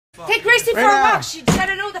Take Gracie for a walk. She's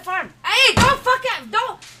gotta know the farm. Hey, don't fuck it.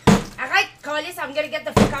 Don't. Alright, Carlis, I'm gonna get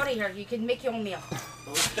the fuck out of here. You can make your own meal.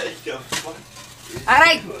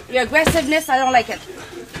 Alright, your aggressiveness, I don't like it.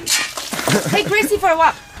 Take Gracie for a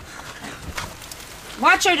walk.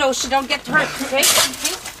 Watch her though, she don't get hurt, okay?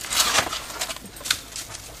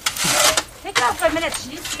 Take her out for a minute, she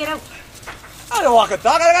needs to get out. I don't walk a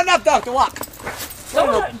dog, I got enough dog to walk.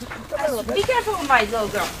 Be careful with my little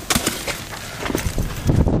girl.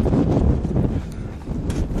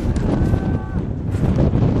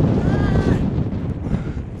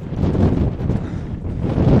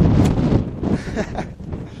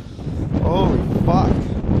 Holy fuck.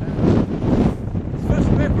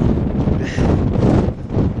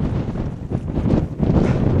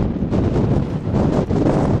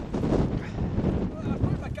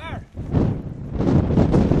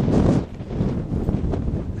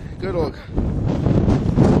 Good look.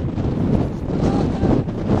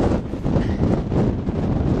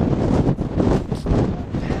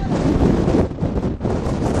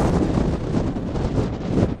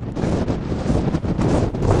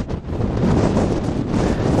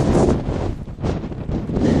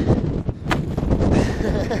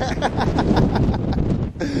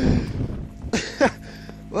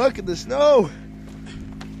 Look at the snow.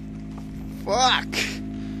 Fuck.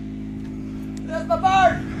 That's my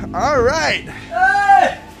bird. All right.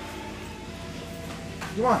 Hey!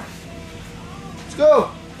 Come on. Let's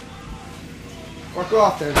go. Walk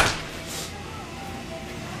off then.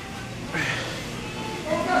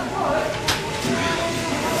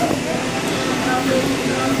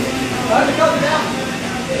 Time to go down.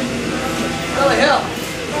 Go the hill.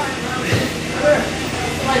 Come here.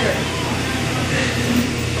 Right here.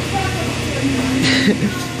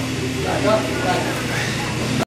 Back up. Back up.